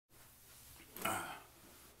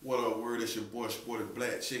What up, word? It's your boy Sporty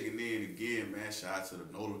Black checking in again, man. Shout out to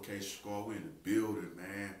the notification squad. We in the building,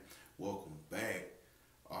 man. Welcome back.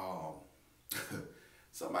 Um,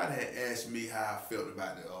 somebody had asked me how I felt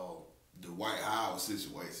about the White House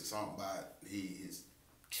situation. Something about his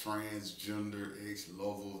transgender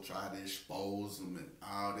ex-lover tried to expose him and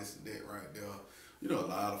all this and that right there. You know, a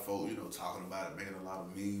lot of folks, talking about it, making a lot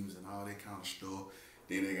of memes and all that kind of stuff.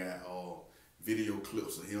 Then they got video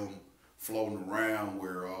clips of him floating around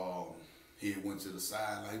where he went to the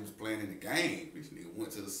sideline. He was playing in the game. This nigga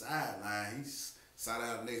went to the sideline. He sat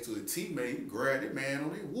out next to a teammate. He grabbed that man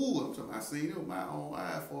on his wood. I'm talking, I seen it with my own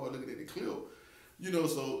eyes for looking at the clip.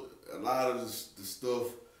 So a lot of the stuff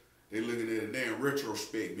they looking at it now in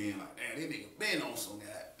retrospect, being like, damn, that nigga been on some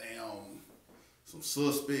goddamn some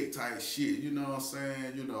suspect type shit. You know what I'm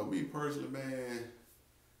saying? Me personally, man,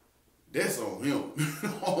 that's on him. You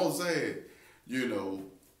know what I'm saying?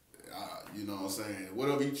 You know what I'm saying?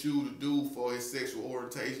 Whatever he choose to do for his sexual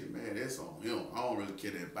orientation, man, that's on him. I don't really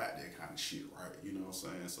care about that kind of shit, right? You know what I'm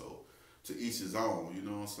saying? So, to each his own, you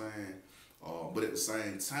know what I'm saying? But at the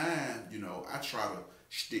same time, I try to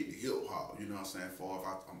stick to hip hop, you know what I'm saying?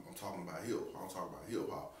 I'm talking about hip hop, I'm talking about hip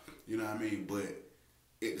hop, you know what I mean? But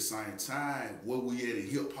at the same time, where we at in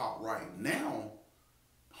hip hop right now,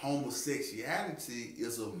 homosexuality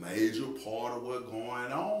is a major part of what's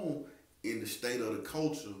going on in the state of the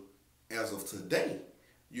culture as of today.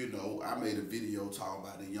 I made a video talking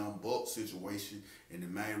about the Young Buck situation, and the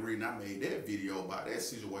main reason I made that video about that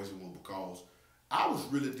situation was because I was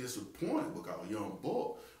really disappointed because Young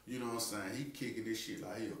Buck, you know what I'm saying, he kicking this shit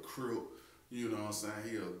like he a crip, you know what I'm saying,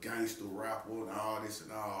 he a gangster rapper and all this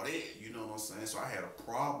and all that, you know what I'm saying, so I had a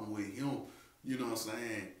problem with him, you know what I'm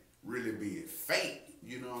saying, really being fake,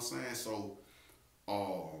 you know what I'm saying, so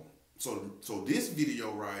this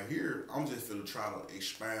video right here, I'm just gonna try to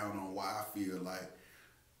expound on why I feel like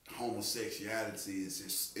homosexuality is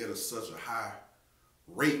just at such a high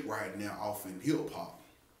rate right now off in hip hop.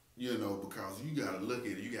 Because you gotta look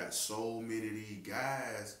at it, you got so many of these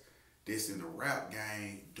guys that's in the rap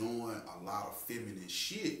game doing a lot of feminine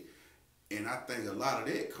shit. And I think a lot of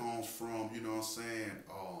that comes from, you know what I'm saying,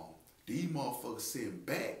 these motherfuckers sitting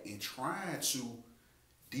back and trying to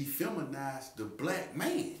defeminize the black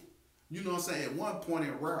man. You know what I'm saying? At one point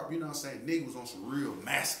in rap, you know what I'm saying, niggas was on some real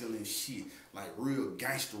masculine shit, like real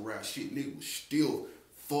gangster rap shit. Niggas was still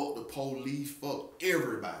fuck the police, fuck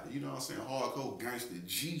everybody. You know what I'm saying? Hardcore gangster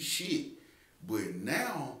G shit. But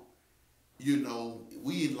now,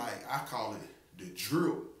 we in like, I call it the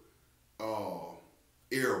drip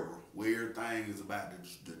era, where everything is about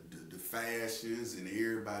the fashions and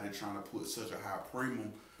everybody trying to put such a high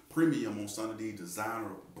premium on some of these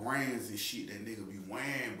designer brands and shit that nigga be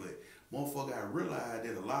wearing. But motherfucker, I realized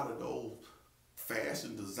that a lot of those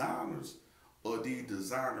fashion designers or these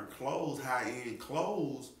designer clothes, high-end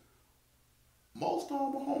clothes, most of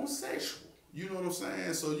them are homosexual. You know what I'm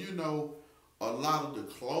saying? So, a lot of the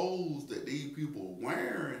clothes that these people are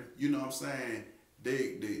wearing, you know what I'm saying,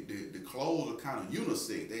 the clothes are kind of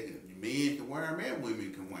unisex. Men can wear them and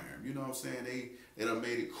women can wear them. You know what I'm saying? They done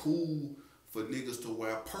made it cool for niggas to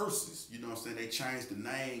wear purses. You know what I'm saying? They changed the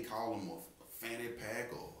name, call them a fanny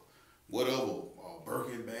pack or whatever,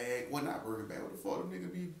 Birkin bag. Well, not Birkin bag. What the fuck them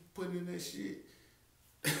niggas be putting in that shit?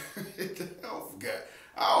 I forgot.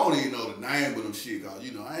 I don't even know the name of them shit, cause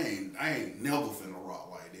I ain't never finna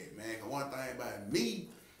rock like that, man. Cause one thing about me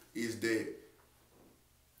is that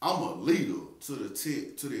I'm a leader to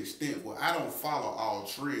the extent where I don't follow all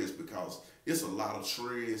trends, because it's a lot of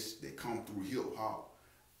trends that come through hip hop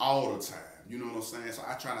all the time. You know what I'm saying? So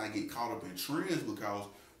I try not to get caught up in trends, because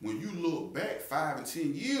when you look back 5 and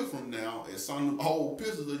 10 years from now at some of the old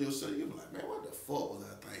pictures of yourself, you'll be like, man, what the fuck was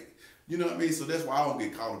I thinking? You know what I mean? So that's why I don't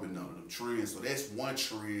get caught up in none of them trends. So that's one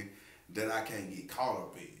trend that I can't get caught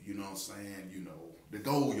up in. You know what I'm saying? The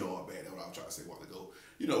gold yard bag, that's what I was trying to say a while ago.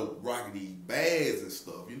 Rocking these bags and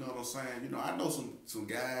stuff. You know what I'm saying? I know some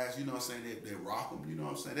guys, you know what I'm saying, that rock them. You know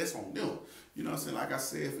what I'm saying? That's on them. You know what I'm saying? Like I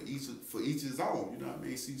said, for each his own. You know what I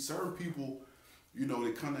mean? See, certain people,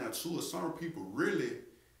 they come down to it. Certain people really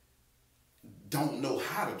don't know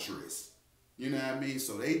how to dress. You know what I mean?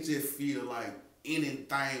 So they just feel like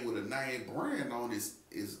anything with a name brand on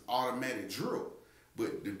is automatic drip.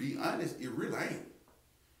 But to be honest, it really ain't.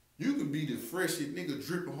 You can be the freshest nigga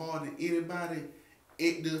dripping harder than anybody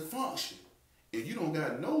at the function. If you don't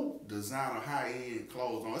got no designer high-end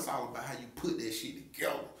clothes on, it's all about how you put that shit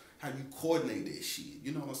together, how you coordinate that shit.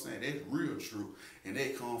 You know what I'm saying? That's real true. And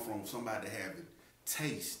that come from somebody having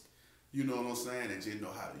taste. You know what I'm saying? And just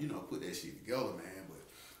know how to, put that shit together, man. But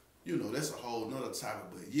you know, that's a whole nother topic.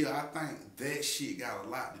 But yeah, I think that shit got a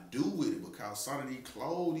lot to do with it because some of these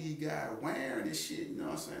clothes these guys wearing this shit, you know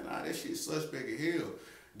what I'm saying? Like, that shit suspect as hell.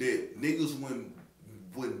 That niggas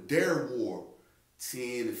when their war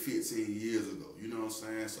 10 to 15 years ago, you know what I'm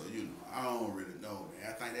saying? So, you know, I don't really know, man.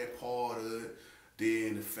 I think that part of it,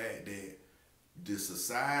 then the fact that the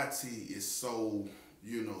society is so,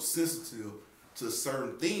 you know, sensitive to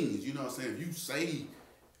certain things, you know what I'm saying? If you say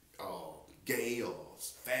gay or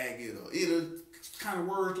faggot or any kind of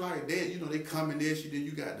words like that, you know, they come in there, then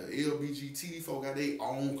you got the LBGT folk got their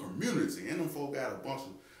own community, and them folk got a bunch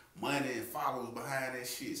of money and followers behind that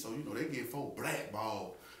shit. So, you know, they get folk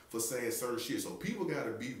blackballed for saying certain shit. So people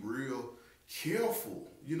gotta be real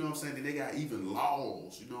careful, you know what I'm saying? And they got even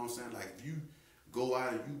laws, you know what I'm saying? Like if you go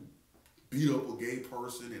out and you beat up a gay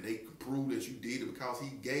person and they can prove that you did it because he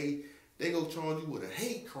gay, they go charge you with a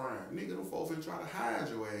hate crime. Nigga, them folks finna try to hide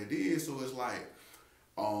your ass. Then so it's like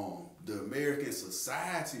the American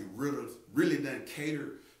society really doesn't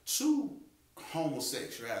cater to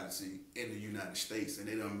homosexuality in the United States, and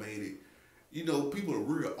they done made it, you know, people are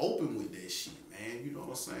real open with that shit, man. You know what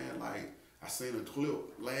I'm saying? Like, I seen a clip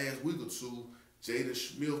last week or two, Jada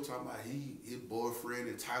Smith talking about his boyfriend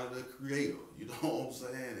and Tyler the Creator. You know what I'm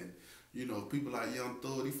saying? And, you know, people like Young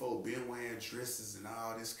Thug, these folks been wearing dresses and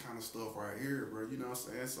all this kind of stuff right here, bro. You know what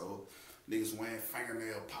I'm saying? So, niggas wearing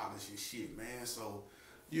fingernail polish and shit, man. So,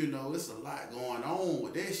 you know, it's a lot going on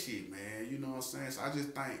with that shit, man. You know what I'm saying? So, I just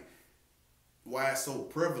think why it's so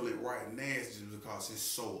prevalent right now is just because it's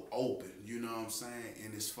so open, you know what I'm saying?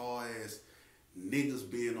 And as far as niggas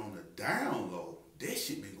being on the down low, that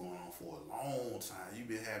shit been going on for a long time. You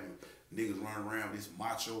been having niggas running around with this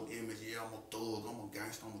macho image, yeah, I'm a thug, I'm a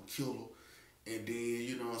gangster, I'm a killer. And then,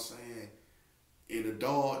 you know what I'm saying, in the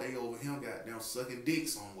dog, they over here got them sucking dick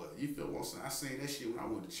somewhere. You feel what I'm saying? I seen that shit when I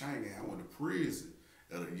went to China. I went to prison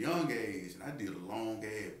at a young age, and I did a long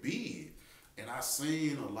ass bid. And I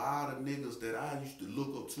seen a lot of niggas that I used to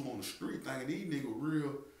look up to on the street thinking these niggas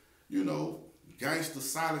real, you know, gangster,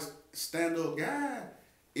 solid, stand-up guy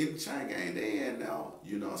in the chain gang. They in now,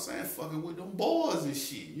 you know what I'm saying, fucking with them boys and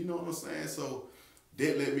shit. You know what I'm saying? So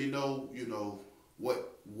that let me know, you know,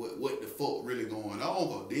 what the fuck really going on.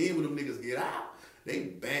 But then when them niggas get out, they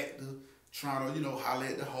back to trying to, you know, holler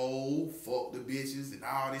at the hoe, fuck the bitches and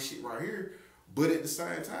all this shit right here. But at the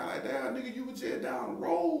same time, like, damn, nigga, you was just down the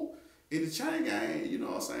road in the chain gang, you know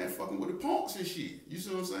what I'm saying, fucking with the punks and shit. You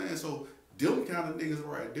see what I'm saying? So them kind of niggas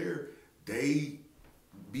right there, they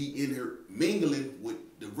be in here mingling with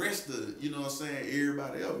the rest of the, you know what I'm saying,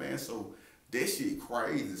 everybody else, man. So that shit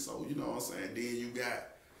crazy. So, you know what I'm saying? Then you got,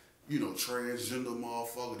 you know, transgender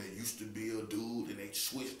motherfucker that used to be a dude and they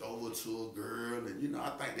switched over to a girl. And, you know, I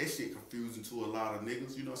think that shit confusing to a lot of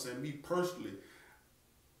niggas. You know what I'm saying? Me personally,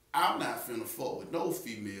 I'm not finna fuck with no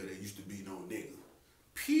female that used to be no nigga.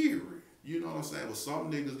 Period. You know what I'm saying? But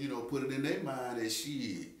some niggas, you know, put it in their mind that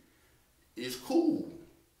shit is cool.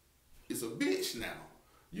 It's a bitch now.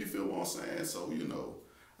 You feel what I'm saying? So, you know,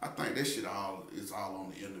 I think that shit is all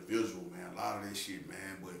on the individual, man. A lot of that shit,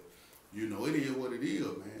 man. But, you know, it is what it is,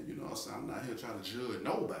 man. You know what I'm saying? I'm not here trying to judge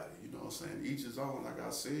nobody. You know what I'm saying? Each his own, like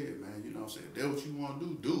I said, man. You know what I'm saying? If that's what you want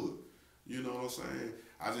to do it. You know what I'm saying?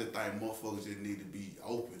 I just think motherfuckers just need to be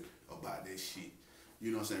open about that shit.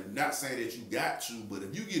 You know what I'm saying? Not saying that you got to, but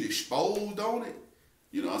if you get exposed on it,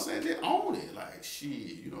 you know what I'm saying, then own it. Like, shit,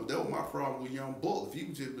 you know, that was my problem with Young Buck. If you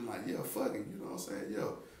just been like, yeah, fuck it, you know what I'm saying?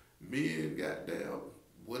 Yo, men, goddamn,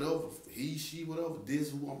 whatever, he, she, whatever, this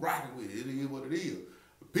is who I'm rocking with. It is what it is.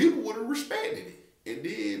 People would have respected it. And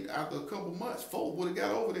then after a couple months, folks would have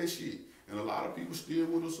got over that shit. And a lot of people still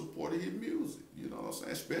would have supported his music. You know what I'm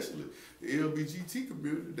saying? Especially the LGBT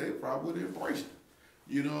community, they probably would have embraced it.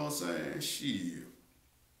 You know what I'm saying? Shit.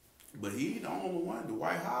 But he ain't the only one.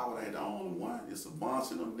 Dwight Howard ain't the only one. It's a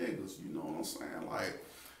bunch of them niggas. You know what I'm saying? Like,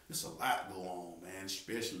 it's a lot go on, man.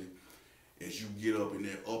 Especially as you get up in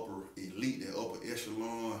that upper elite, that upper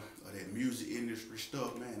echelon of that music industry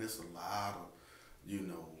stuff, man. It's a lot of, you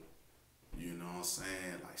know what I'm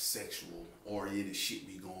saying? Like sexual oriented shit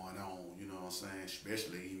be going on. You know what I'm saying?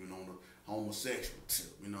 Especially even on the homosexual tip.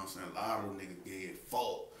 You know what I'm saying? A lot of them niggas get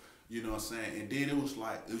fucked. You know what I'm saying? And then it was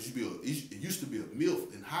like, it used to be a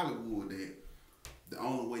myth in Hollywood that the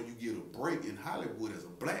only way you get a break in Hollywood as a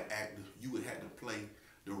black actor, you would have to play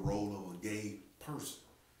the role of a gay person.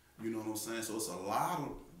 You know what I'm saying? So it's a lot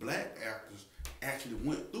of black actors actually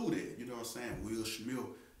went through that. You know what I'm saying? Will Smith,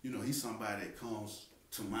 you know, he's somebody that comes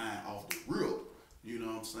to mind off the rip. You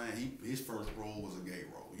know what I'm saying? His first role was a gay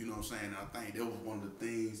role. You know what I'm saying? I think that was one of the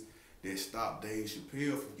things that stopped Dave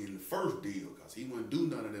Chappelle from getting the first deal, because he wouldn't do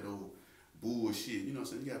none of that old bullshit. You know what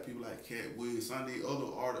I'm saying? You got people like Cat Williams, some of these other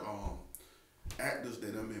actors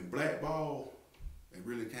that have been blackballed and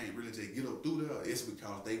really can't really just get up through there. It's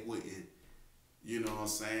because they wouldn't, you know what I'm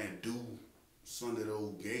saying, do some of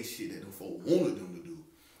those gay shit that them folk wanted them to do.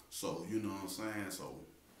 So, you know what I'm saying? So,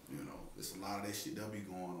 you know, it's a lot of that shit that be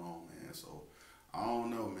going on, man. So, I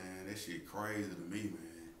don't know, man. That shit crazy to me,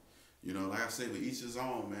 man. You know, like I said, with each his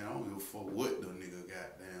own, man. I don't give a fuck what the nigga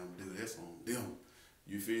goddamn do. That's on them.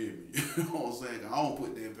 You feel me? You know what I'm saying? I don't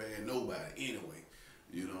put that past nobody anyway.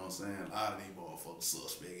 You know what I'm saying? A lot of these motherfuckers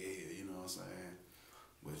suspect here, you know what I'm saying?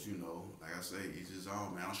 But you know, like I say, each his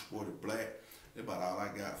own, man. I'm supported black. That's about all I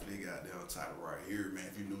got for this goddamn title right here, man.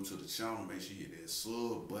 If you're new to the channel, make sure you hit that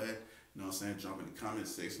sub button. You know what I'm saying? Jump in the comment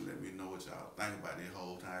section. Let me know what y'all think about this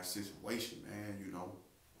whole entire situation, man. You know.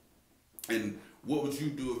 And what would you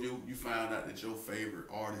do if you found out that your favorite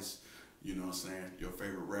artist, you know what I'm saying, your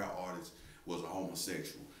favorite rap artist was a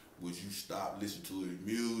homosexual? Would you stop listening to his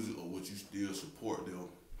music, or would you still support them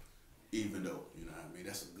even though, you know what I mean?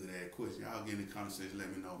 That's a good ass question. Y'all get in the comment section,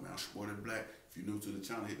 let me know, man. I'm supporting black. If you're new to the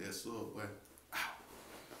channel, hit that sub button.